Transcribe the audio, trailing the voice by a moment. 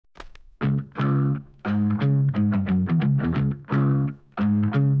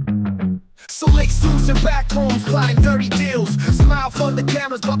So late suits and back rooms plotting dirty deals. Smile for the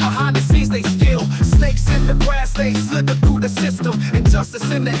cameras, but behind the scenes they steal. Snakes in the grass, they slither through the system.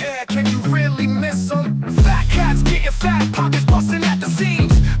 Injustice in the air, can you really miss them? Fat cats getting fat, pockets busting at the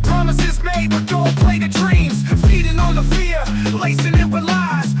seams. Promises made with gold-plated dreams. Feeding on the fear, lacing it with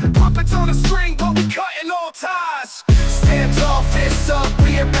lies. Puppets on a string, but we cutting all ties. Stand tall, fists up,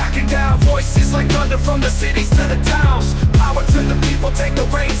 we ain't backing down. Voices like thunder from the cities to the towns. Power to the people, take the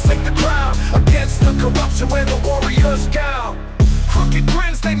reins, take the crown. Against the corruption, wear the warrior's gown. Crooked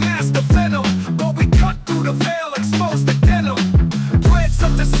grins, they mask the venom, but we cut through the veil, expose the denim. Threads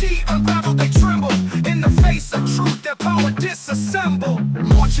of deceit unravel, they tremble. In the face of truth, their power disassemble.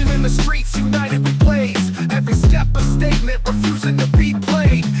 Marching in the streets, united we blaze. Every step a statement, refusing to be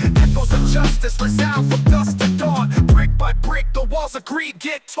played. Echoes of justice resound from dusk to dawn. Brick by brick, the walls of greed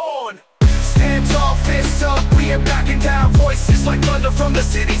get torn. Stand tall, fists up, we ain't backing down. Voices like thunder from the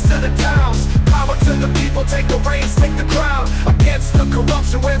cities to the towns. Power to the people, take the reins, take the crown. Against the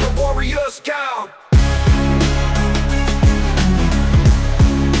corruption, wear the warrior's gown.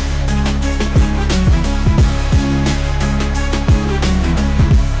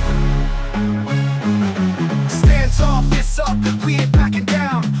 Stand tall, fists up, we ain't backing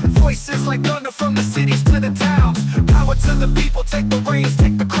down. Voices like thunder from the cities to the towns. Power to the people, take the reins,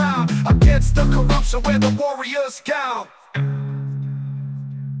 take the crown. Against the corruption, wear the warrior's gown.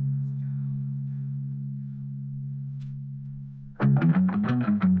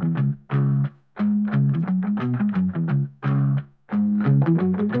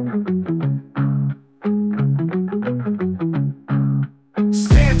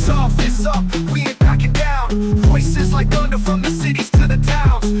 Stand tall, fists up, we ain't backing down. Voices like thunder from the cities to the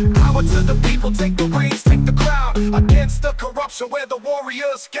towns. Power to the people, take the reins, take the crown. Against the corruption, wear the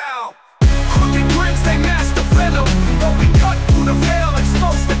warrior's gown. Crooked grins, they mask the venom, but we cut through the veil,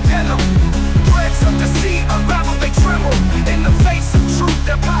 expose the denim. Threads of deceit unravel, they tremble. In the face of truth,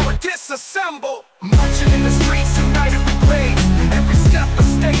 their power disassemble. Marching in the streets, united we blaze. Every step a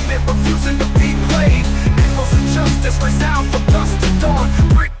statement, refusing to be played. Echoes of justice resound from dusk to dawn.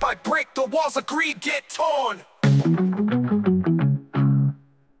 Brick by brick, the walls of greed get torn.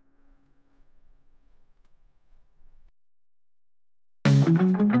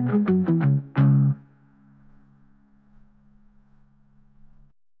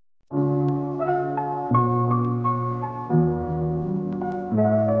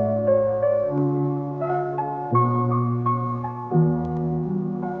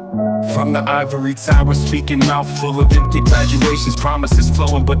 From the ivory tower, speaking mouth full of empty graduations. Promises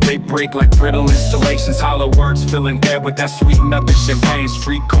flowing, but they break like brittle installations. Hollow words filling air with that sweet nothing champagne.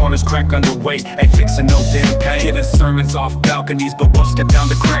 Street corners crack underweight, ain't fixing no damn pain. Hitting sermons off balconies, but won't step down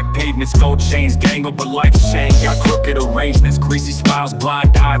the crack pavements. Gold chains dangle, but life's changed. Got crooked arrangements, greasy smiles,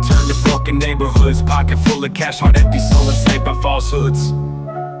 blind eye turned to broken neighborhoods. Pocket full of cash, heart empty, soul enslaved by falsehoods.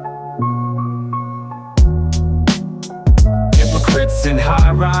 Hypocrites in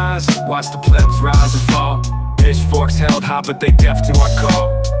high rise, watch the plebs rise and fall. Pitchforks held high, but they deaf to our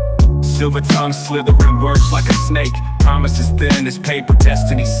call. Silver tongues slithering words like a snake. Promises thin as paper,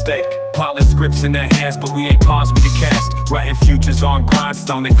 destiny's stake. Plotting scripts in their hands, but we ain't pawns we to cast. Writing futures on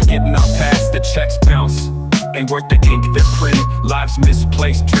grindstone, they forgetting our past. The checks bounce, ain't worth the ink they're printed. Lives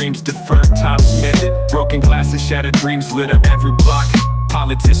misplaced, dreams deferred, time mended. Broken glasses, shattered dreams litter every block.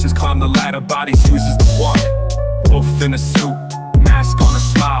 Politicians climb the ladder, bodies uses the walk. Wolf in a suit, mask on a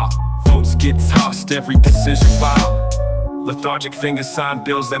smile. Votes get tossed, every decision vile. Lethargic fingers sign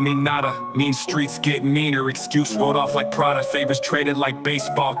bills that mean nada. Mean streets get meaner, excuse rolled off like Prada. Favors traded like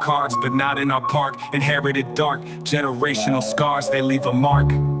baseball cards, but not in our park. Inherited dark, generational scars, they leave a mark.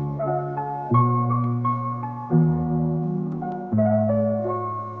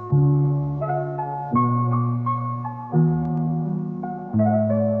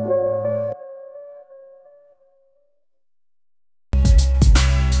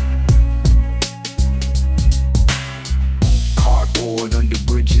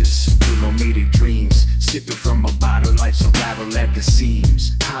 Sipping from a bottle, lights unravel at the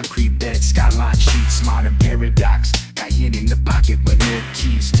seams. Concrete beds, skyline sheets, modern paradox. Got yen in the pocket, but no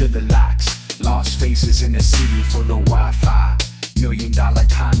keys to the locks. Lost faces in a city full of Wi-Fi. $1 million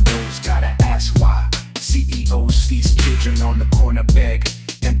condos, gotta ask why. CEOs feast children on the corner beg.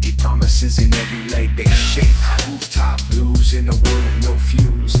 Empty promises in every leg they shake. Rooftop blues in a world with no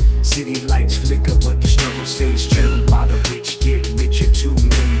fuse. City lights flicker, but the struggle stays true. While the rich get richer, too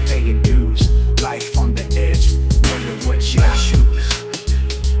many paying dues. Life on the edge, wonder what you choose.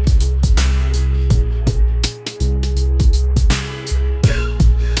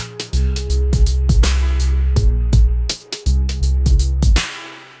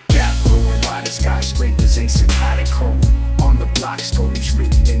 Gap room,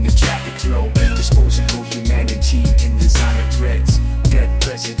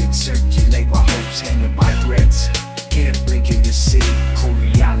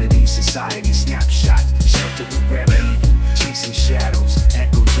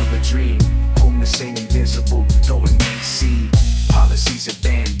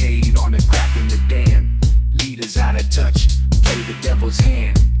 world's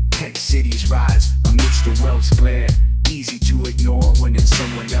hand. 10 cities rise amidst the world's glare. Easy to ignore when it's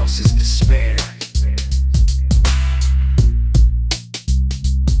someone else's despair.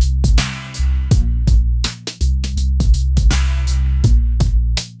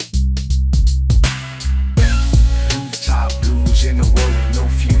 Rooftop blues in a world with no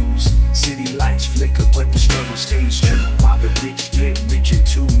fuse. City lights flicker but the struggle stays true. While the rich get richer,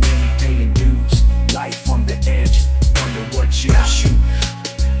 too many paying dues. Life on the edge, wonder what you'll shoot.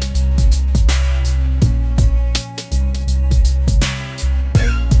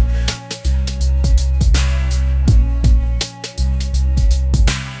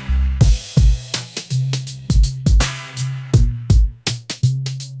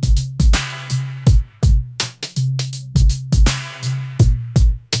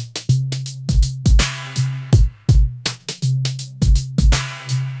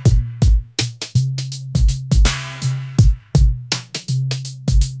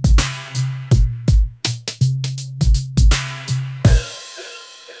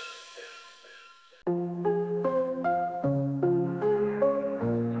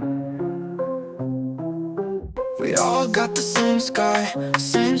 We all got the same sky,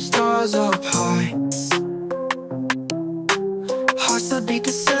 same stars up high. Hearts that beat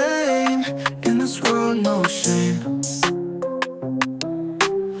the same, in this world no shame.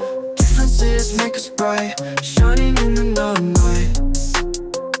 Differences make us bright, shining in the night.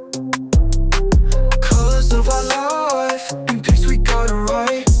 Colors of our life, in peace we gotta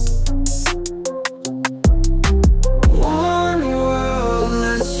write. One world,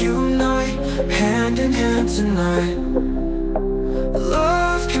 let's unite, hand in hand tonight.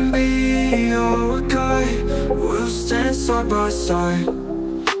 Love can be our guide, we'll stand side by side.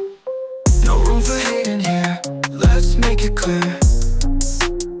 No room for hating here, let's make it clear.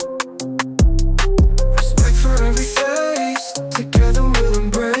 Respect for every face, together we'll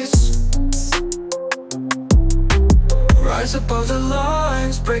embrace. Rise above the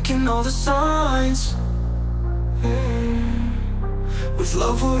lines, breaking all the signs. With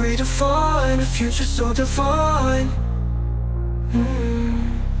love we'll redefine a future so divine.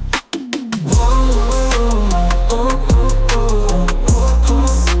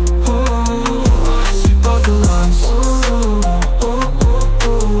 Sweep out the lines,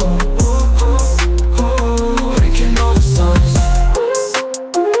 breaking all the signs.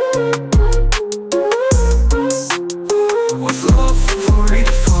 With love we'll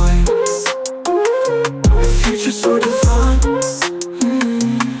redefine a future so divine.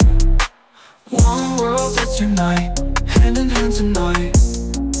 One world, let's unite, hand in hand tonight.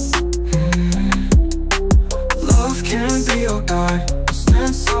 Love can be our guide,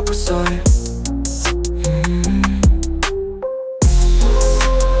 stand side by side.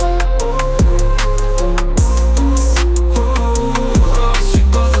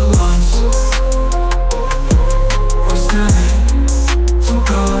 Sweep all the lines, we're standing so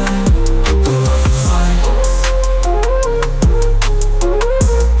guide above the fire.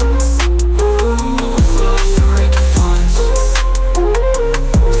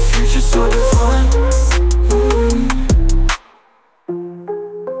 So divine.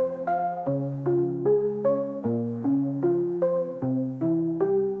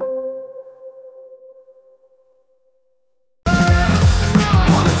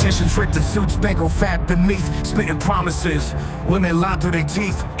 Politicians ripped the suits, bankroll fat beneath, spitting promises. Women lie through their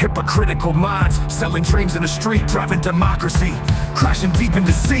teeth, hypocritical minds, selling dreams in the street, driving democracy, crashing deep in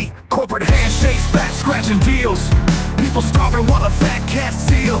deceit. Corporate handshakes, back scratching deals. People starving while a fat cat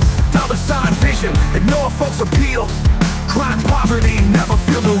steal. Dollar sign vision, ignore folks' appeal. Crime, poverty, never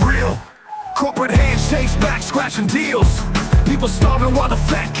feel the real. Corporate handshakes, back scratching deals. People starving while the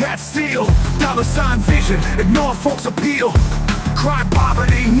fat cat steal. Dollar sign vision, ignore folks' appeal. Crime,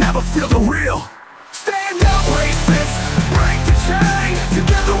 poverty, never feel the real. Stand up, racist, break the chain.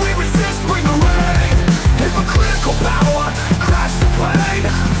 Together we resist, bring the rain. Hypocritical power, crash the plane.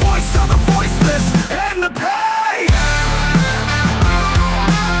 Voice of the voiceless, and the pain.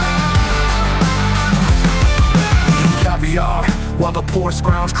 Caviar, while the poor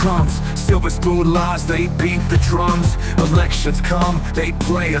scrounge crumbs. Silver spoon lies, they beat the drums. Elections come, they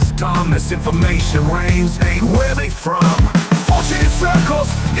play us dumb. Misinformation reigns, ain't where they from. Fortune in circles,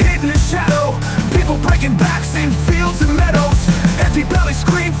 hidden in shadow. People breaking backs in fields and meadows. Empty bellies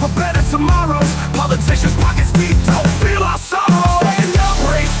scream for better tomorrows. Politicians' pockets deep, don't feel our sorrow. Stand up,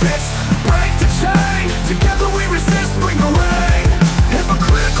 racist, break the chain. Together we resist, bring the rain.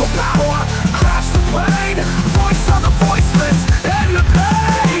 Hypocritical power, crash the plane. Voice of the voiceless, and the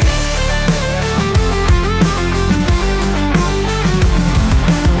pain.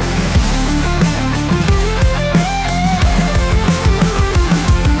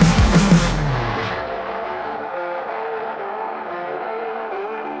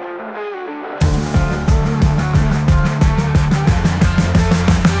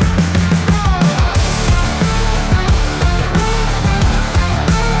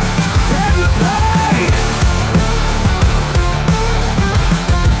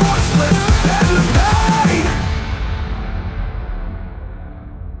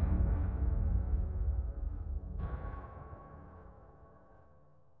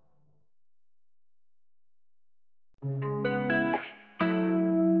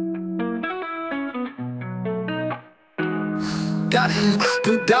 got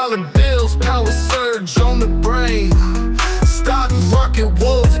 $2 bills, power surge on the brain. Stock market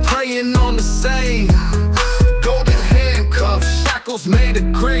wolves preying on the same. Golden handcuffs, shackles made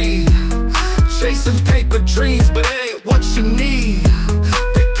of green. Chasing paper dreams, but it ain't what you need.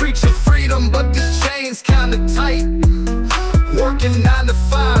 They preach of freedom, but these chains kinda tight. Working 9 to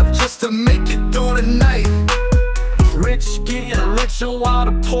 5 just to make it through the night. Rich getting richer while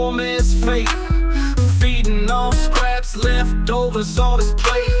the poor man's fake. Feeding on scraps, leftovers on his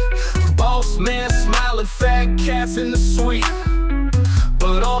plate. Boss man smiling, fat cats in the suite.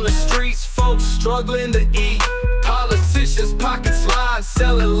 But on the streets, folks struggling to eat. Politicians pockets lined,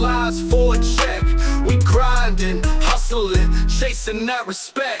 selling lies for a check. We grinding, hustling, chasing that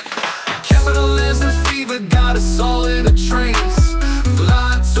respect. Capitalism fever got us all in a trance.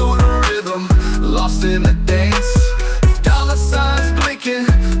 Blind to the rhythm, lost in the dance. Dollar signs blinking,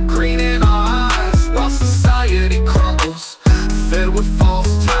 green in our eyes. While society crumbles, fed with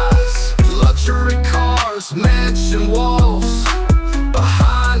false ties. Luxury cars, mansion walls.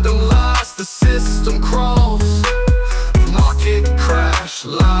 Behind them lies, the system crawls. Market crash,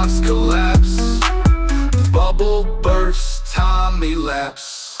 lives collapse. Bubble burst, time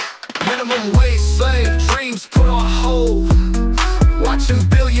elapse. Minimum wage slave, dreams put on hold. Watching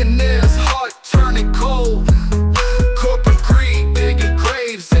billionaires, heart turning cold. Corporate greed, digging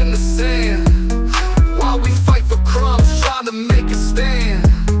graves in the sand. While we fight for crumbs, trying to make a stand.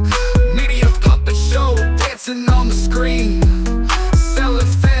 Media puppet show, dancing on the screen.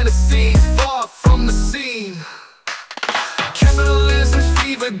 Selling fantasies, far from the scene. Capitalism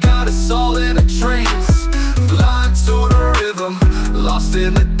fever got us all in a trance. Blind to the rhythm, lost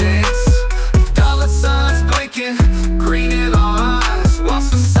in the dance. Dollar signs blinking, green in our eyes. While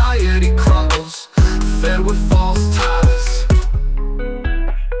society crumbles, fed with false ties.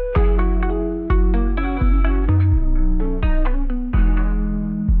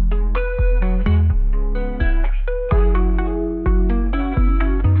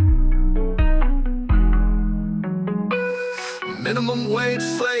 Minimum wage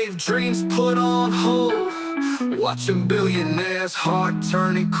slave, dreams put on hold. Watching billionaires, heart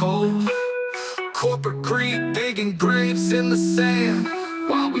turning cold. Corporate greed, digging graves in the sand.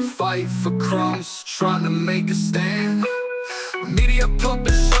 While we fight for crumbs, trying to make a stand. Media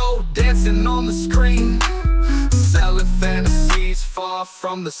puppet show, dancing on the screen. Selling fantasies, far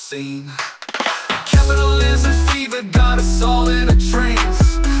from the scene. Capitalism fever got us all in a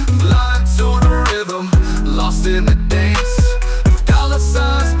trance. Blind to the rhythm, lost in the dance. Dollar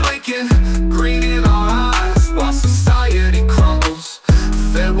signs blinking, green in our eyes. While society crumbles,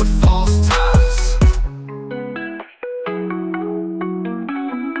 fed with false ties.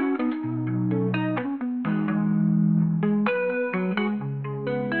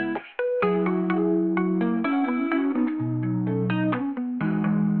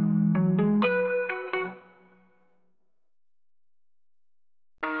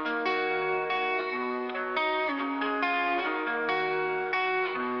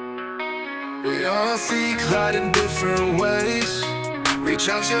 We all seek light in different ways. Reach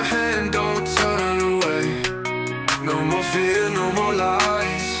out your hand, don't turn away. No more fear, no more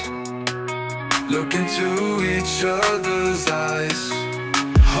lies. Look into each other's eyes.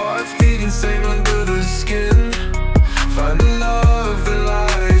 Hearts beating same under the skin. Find the love that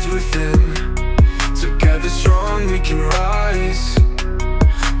lies within. Together strong we can rise.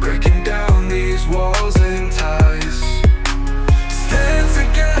 Breaking down these walls and ties. Stand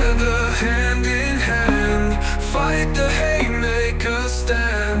together, hand in hand. Fight the hate, make a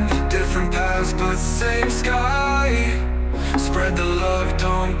stand. Different paths but same sky. Spread the love,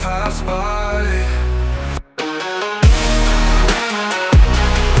 don't pass by.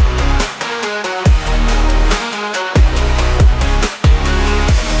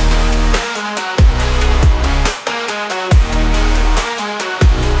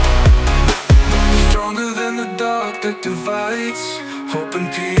 Stronger than the dark that divides. Hope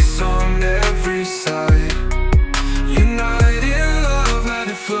and peace on every side. Unite in love, let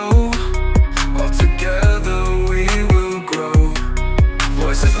it flow. All together we will grow.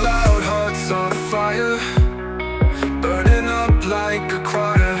 Voices loud, hearts on fire. Burning up like a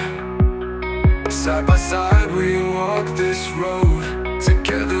choir. Side by side we walk this road.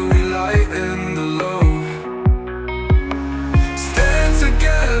 Together we lighten the load. Stand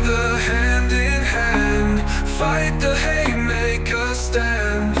together, hand in hand. Fight the hate, make a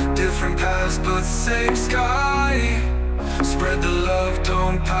stand. Different paths but same sky. Spread the love,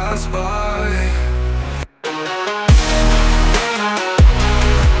 don't pass by.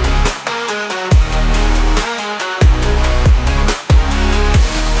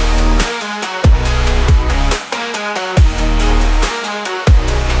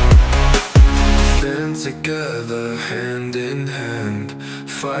 together, hand in hand.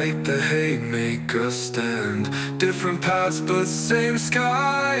 Fight the hate, make a stand. Different paths but same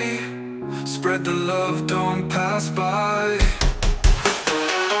sky. Spread the love, don't pass by.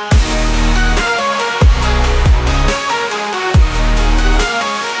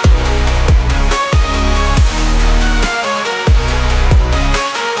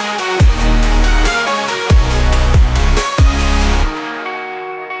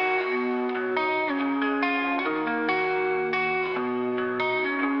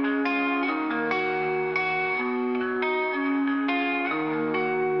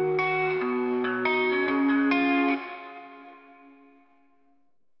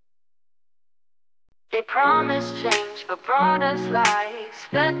 They promised change but brought us lies.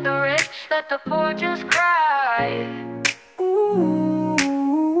 Let the rich, let the poor just cry. Ooh.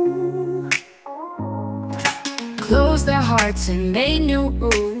 Closed their hearts and made new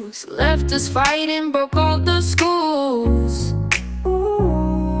rules. Left us fighting, broke all the schools.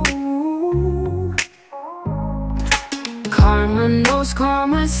 Ooh. Karma knows,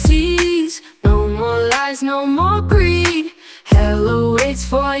 karma sees. No more lies, no more greed. Hell awaits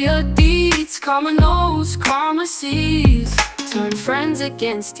for your deeds. Karma knows, karma sees. Turn friends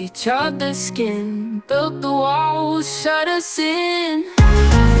against each other's skin. Built the walls, shut us in.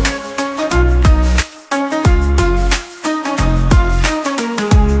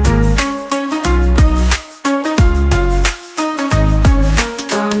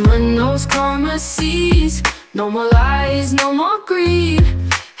 Karma knows, karma sees. No more lies, no more greed.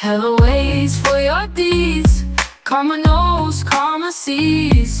 Hell awaits for your deeds. Karma knows, karma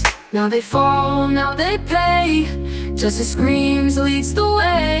sees. Now they fall, now they pay. Justice screams, leads the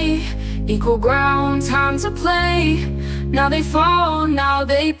way. Equal ground, time to play. Now they fall, now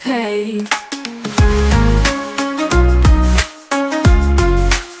they pay.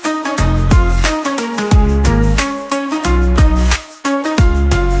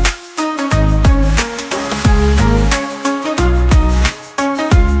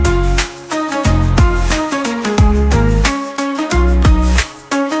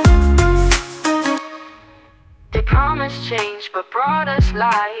 Change but brought us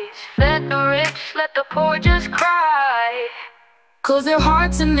lies. Let the rich, let the poor just cry. Closed their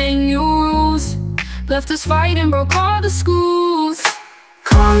hearts and made new rules. Left us fighting, broke all the schools.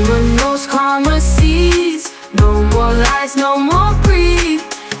 Karma knows, karma sees. No more lies, no more greed.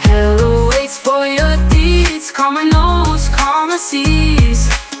 Hell awaits for your deeds. Karma knows, karma sees.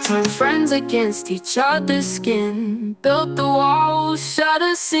 Turn friends against each other's skin. Built the walls, shut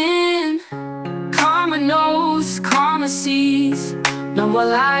us in. Karma knows, karma sees. No more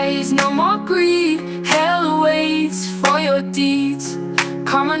lies, no more greed. Hell awaits for your deeds.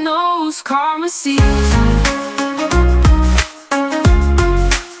 Karma knows, karma sees.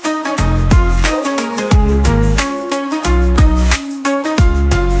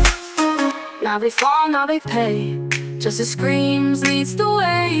 Now they fall, now they pay. Justice screams, leads the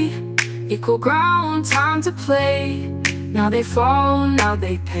way. Equal ground, time to play. Now they fall, now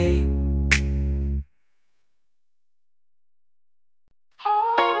they pay.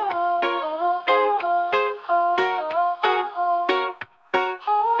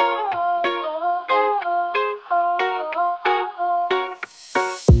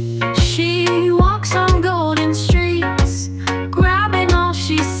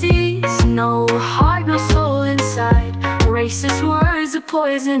 Racist words, a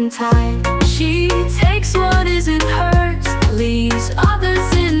poison tide. She takes what isn't hers, leaves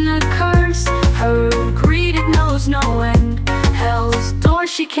others in a curse. Her greed, it knows no end. Hell's door,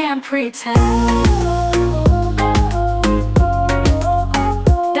 she can't pretend.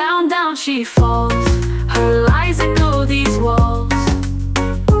 Down, down she falls. Her lies echo these walls.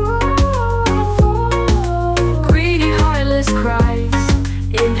 Greedy, heartless cries.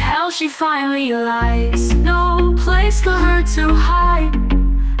 In hell she finally lies. No place for her to hide.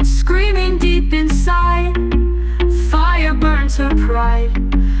 Screaming deep inside. Fire burns her pride.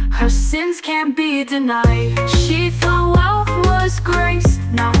 Her sins can't be denied. She thought wealth was grace.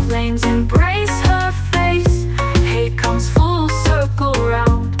 Now flames embrace her face. Hate comes full circle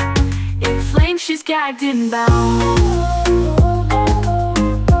round. In flames she's gagged and bound.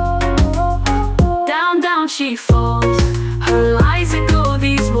 Down, down she falls. Her lies echo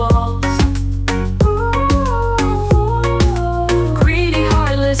these walls. Greedy,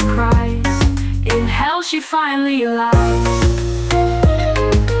 heartless cries. In hell she finally lies.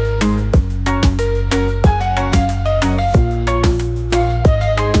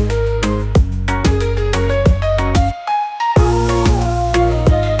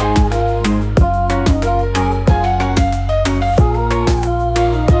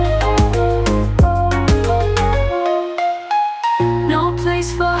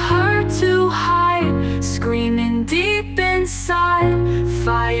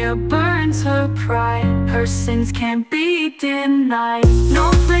 Her sins can't be denied.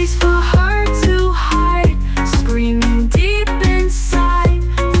 No place for her to hide, screaming deep inside.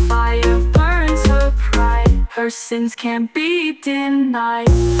 Fire burns her pride. Her sins can't be denied.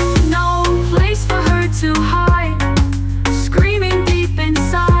 No place for her to hide, screaming deep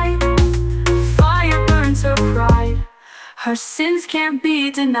inside. Fire burns her pride. Her sins can't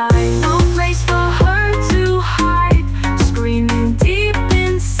be denied. No place for her to hide, screaming deep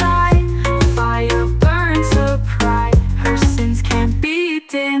inside. Fire burns her pride. Her sins can't be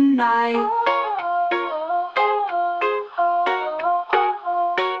denied.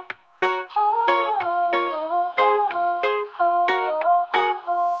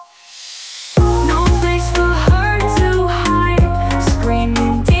 No place for her to hide,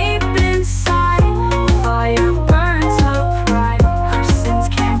 screaming deep inside. Fire burns her pride. Her sins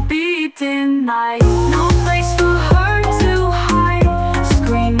can't be denied. No place for her to hide,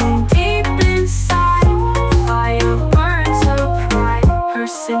 screaming deep inside. Fire burns her pride. Her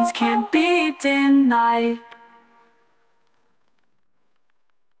sins can't be denied.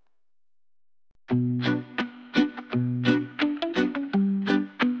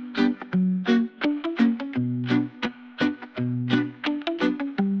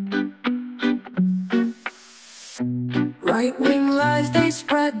 Right-wing lies, they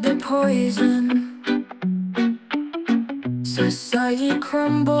spread the poison. Society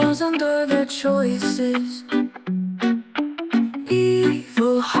crumbles under their choices.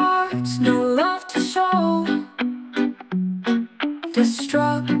 Evil hearts, no love to show.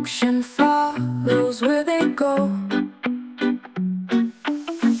 Destruction follows where they go.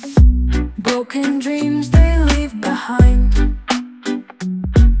 Broken dreams they leave behind.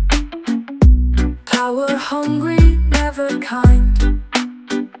 Power hungry, never kind.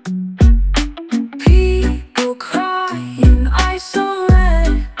 People crying, eyes so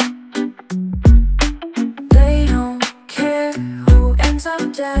red. They don't care who ends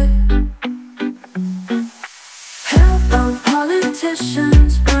up dead. Hellbound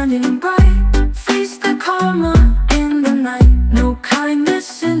politicians burning bright, face the karma in the night. No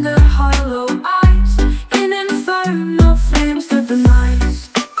kindness in their hollow eyes, in infernal flames to the demise.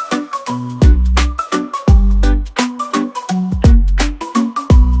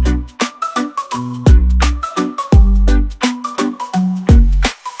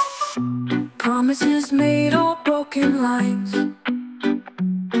 Promises made, all broken lines,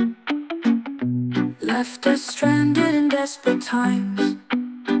 left us stranded in desperate times.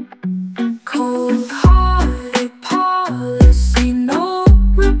 Cold-hearted policy, no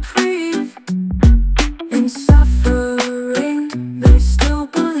reprieve. In suffering they still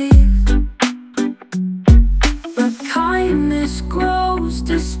believe. But kindness grows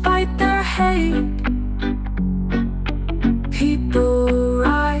despite their hate. People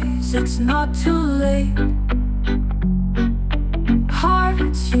rise, it's not too late.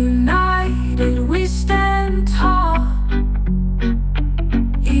 Hearts united, we stand tall.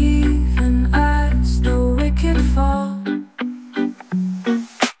 Even as the wicked fall.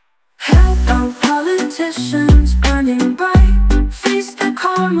 Hellbound politicians burning bright, face the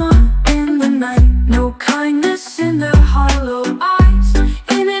karma in the night. No kindness in their hollow eyes,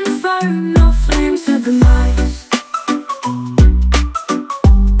 in infernal flames to the demise.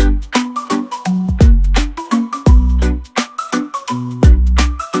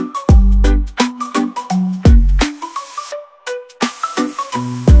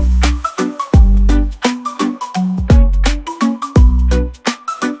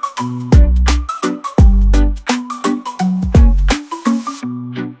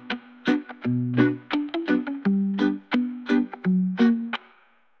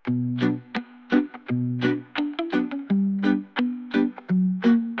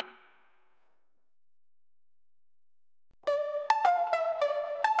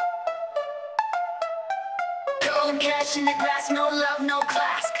 Golden cash in the grass, no love, no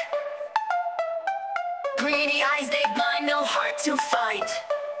class. Greedy eyes, they blind, no heart to fight.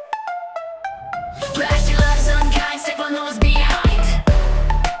 Flashy love's unkind, step on those behind.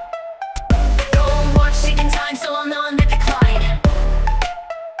 Don't watch ticking time, so on the decline.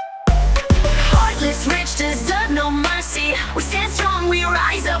 Heartless rich deserve no mercy. We stand strong, we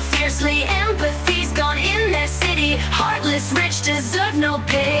rise up fiercely. Empathy's gone in their city. Heartless rich deserve no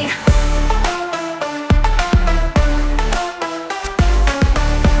pay.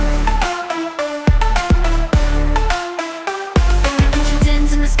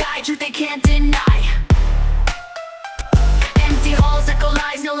 Truth they can't deny. Empty halls echo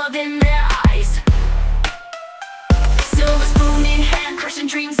lies, no love in their eyes. Silver spoon in hand, crushing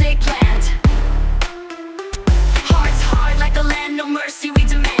dreams they planned. Hearts hard like the land, no mercy we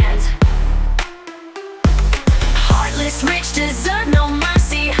demand.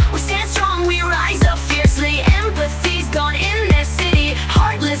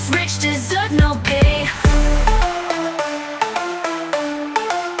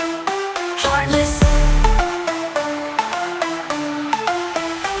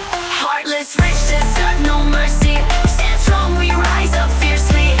 Heartless, rich, deserve no mercy. We stand strong, we rise up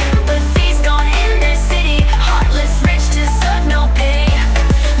fiercely. Empathy's gone in this city. Heartless, rich, deserve no pay.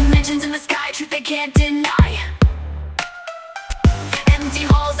 Mentions in the sky, truth they can't deny. Empty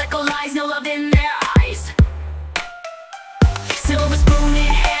halls echo lies, no love in their eyes. Silver spoon in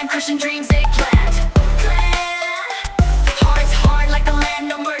hand, crushing dreams they plant. Hearts hard like the land,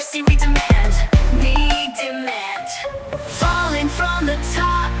 no mercy we demand. We demand. Falling from the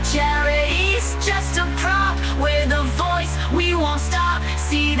top, charity's just a prop. We're the voice, we won't stop.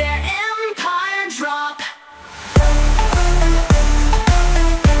 See their empire drop.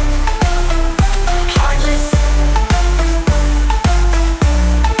 Heartless,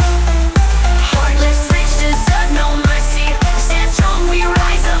 heartless, rich, deserve no mercy. We stand strong, we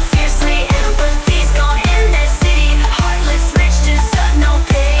rise up fiercely. Empathy's gone in this city. Heartless, rich, deserve no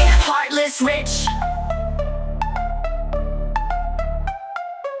pay. Heartless, rich.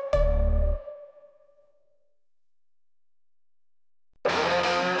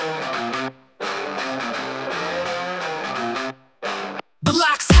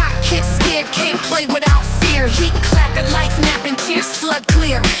 Blocks hot, kids scared, can't play without fear. Heat clapping, life napping, tears flood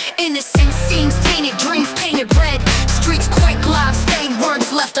clear. Innocent scenes tainted, dreams painted red. Streets quake, lives stained,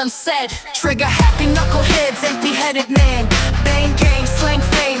 words left unsaid. Trigger happy knuckleheads, empty-headed man. Bang gang, slang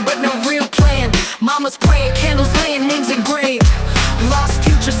fame, but no real plan. Mama's praying, candles laying, names engraved. Lost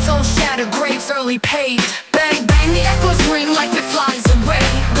future, soul shattered, graves early paved. Bang bang, the echoes ring like it flies away.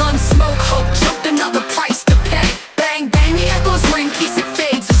 Gun smoke, hope jumped, another price to pay. Bang bang, the echoes ring, peace it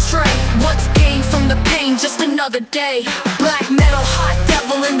fades astray. What's gained from the pain, just another day. Black metal, hot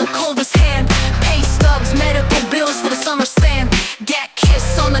devil in the coldest hand. Pay stubs, medical bills for the summer span. Get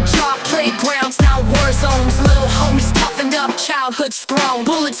kiss on the jaw, playgrounds, now war zones. Little homies toughened up, childhood's thrown.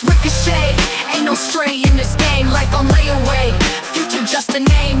 Bullets ricochet, ain't no stray in this game. Life on layaway, future just a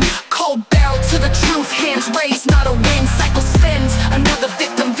name. Cold barrel to the truth, hands raised, not a win. Cycle spins, another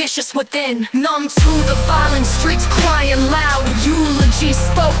victim vicious within. Numb to the violence, streets crying loud. Eulogies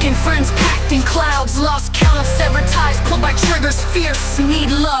spoken, friends packed in clouds. Lost count of severed ties, pulled by triggers fierce. Need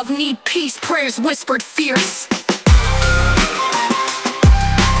love, need peace, prayers whispered fierce.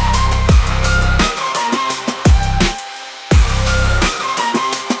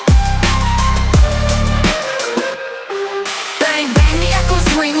 Bang bang, the echoes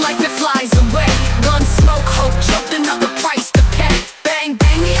ring like it flies away. Gun smoke, hope jumped, another price to pay. Bang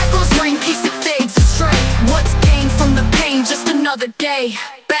bang, the echoes ring, peace it fades astray. What's gained from the pain, just another day.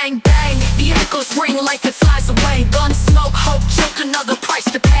 Bang bang, the echoes ring like it flies away. Gun smoke, hope jumped, another price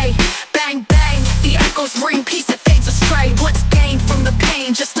to pay. Bang bang, the echoes ring, peace it fades astray. What's gained from the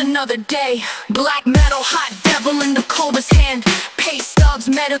pain, just another day. Black metal, hot devil in the coldest hand. Pay stubs,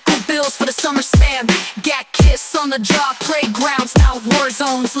 medical bills for the summer span. Gat kiss on the jaw, playgrounds, now war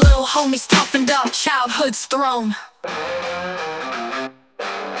zones. Little homies toughened up, childhood's thrown.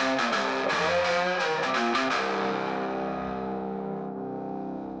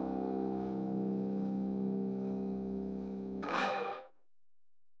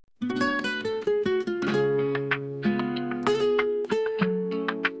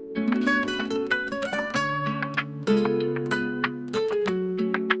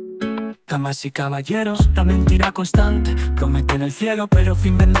 Damas y caballeros, la mentira constante. Prometen el cielo pero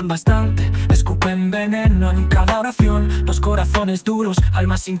fin venden bastante. Escupen veneno en cada oración. Los corazones duros,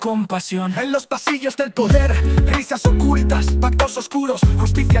 almas sin compasión. En los pasillos del poder, risas ocultas, pactos oscuros.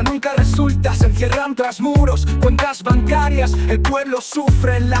 Justicia nunca resulta, se encierran tras muros. Cuentas bancarias, el pueblo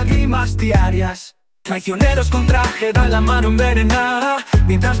sufre lágrimas diarias. Traicioneros con traje dan la mano envenenada,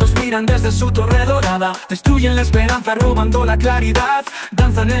 mientras nos miran desde su torre dorada. Destruyen la esperanza robando la claridad,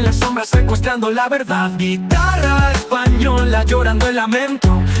 danzan en las sombras secuestrando la verdad. Guitarra española llorando el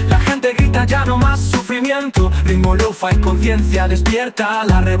lamento, la gente grita ya no más sufrimiento. Ritmo Lofi, conciencia despierta,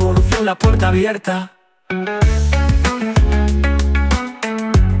 la revolución la puerta abierta.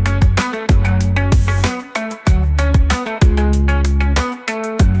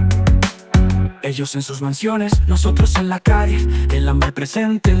 Ellos en sus mansiones, nosotros en la calle. El hambre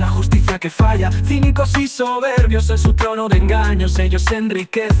presente, la justicia que falla. Cínicos y soberbios en su trono de engaños. Ellos se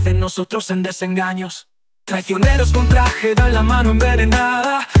enriquecen, nosotros en desengaños. Traicioneros con traje dan la mano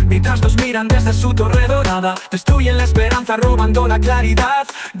envenenada, mientras nos miran desde su torre dorada. Destruyen la esperanza robando la claridad,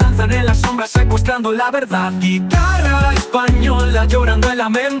 danzan en las sombras secuestrando la verdad. Guitarra española llorando el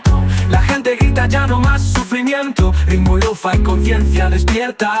lamento, la gente grita ya no más sufrimiento. Ritmo Lofi, conciencia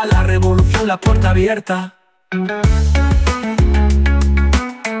despierta, la revolución la puerta abierta.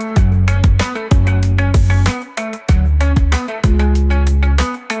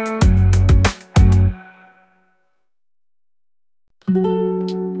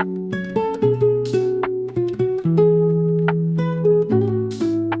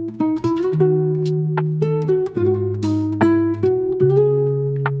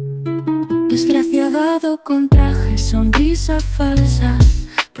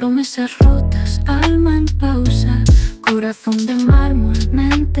 Promesas rotas, alma en pausa, corazón de mármol,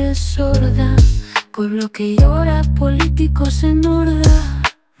 mente sorda, pueblo que llora, políticos en horda.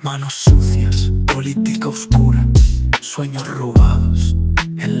 Manos sucias, política oscura, sueños robados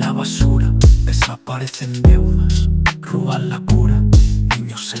en la basura. Desaparecen deudas, roban la cura,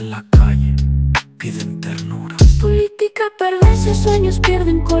 niños en la calle piden ternura. Política perversa, sueños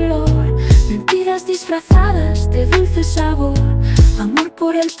pierden color, mentiras disfrazadas de dulce sabor. Amor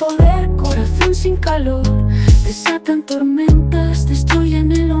por el poder, corazón sin calor, desatan tormentas,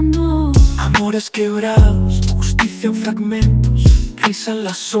 destruyen el honor. Amores quebrados, justicia en fragmentos, risa en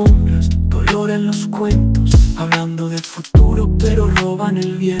las sombras, dolor en los cuentos. Hablando del futuro pero roban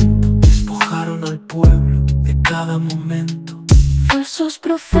el viento, despojaron al pueblo de cada momento. Falsos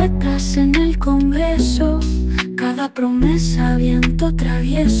profetas en el Congreso, cada promesa viento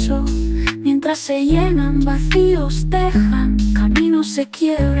travieso. Mientras se llenan, vacíos dejan, caminos se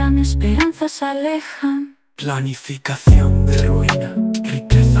quiebran, esperanzas alejan. Planificación de ruina,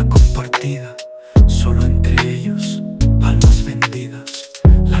 riqueza compartida, solo entre ellos, almas vendidas.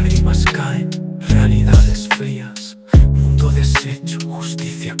 Lágrimas caen, realidades frías, mundo deshecho,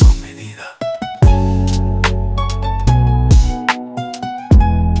 justicia comedida.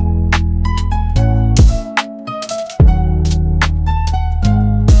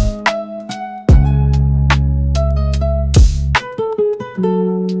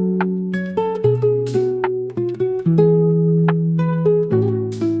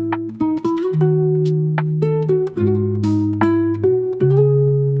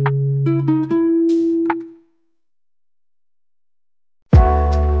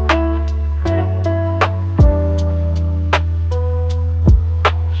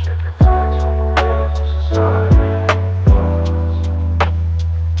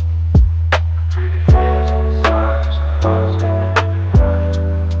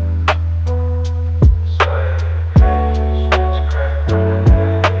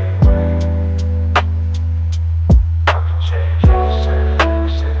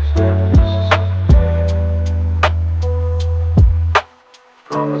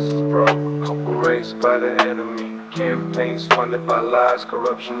 By the enemy, campaigns funded by lies,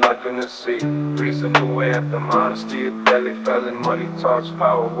 corruption like in the sea. Reason new anthem, honesty, a belly felon, money talks,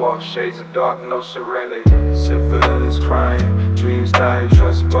 power walk, shades of dark, no serenity. Civilians crying, dreams dying,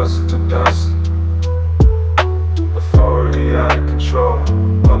 trust busted to dust. Authority out of control,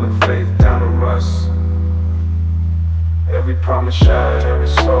 public faith down to rust. Every promise shattered, every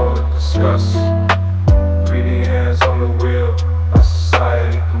soul to discuss. Greedy hands on the wheel, our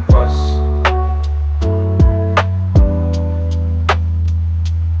society combusts.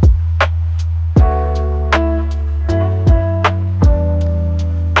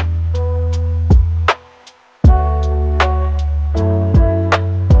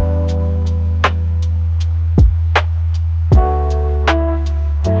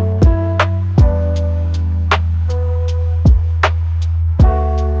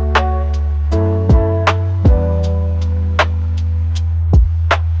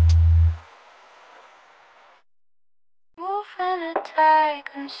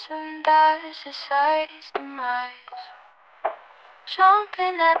 Consumed by society's demise,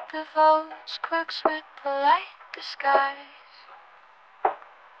 jumping at the votes, crooks with polite disguise,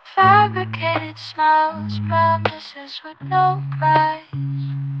 fabricated smiles, promises with no prize,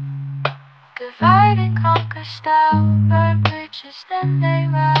 divide and conquer style, burn bridges then they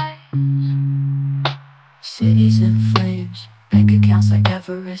rise. Cities in flames, bank accounts like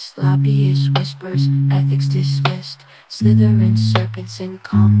Everest, lobbyist whispers, ethics dismissed. Slithering serpents in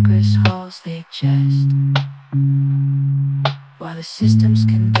Congress halls they jest. While the system's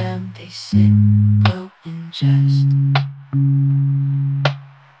condemned, they sit, blow, ingest.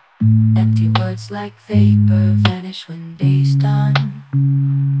 Empty words like vapor vanish when day's done.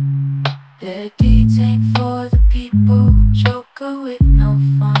 Their deeds ain't for the people, joker with no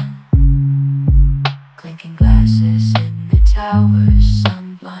fun. Clinking glasses in the towers,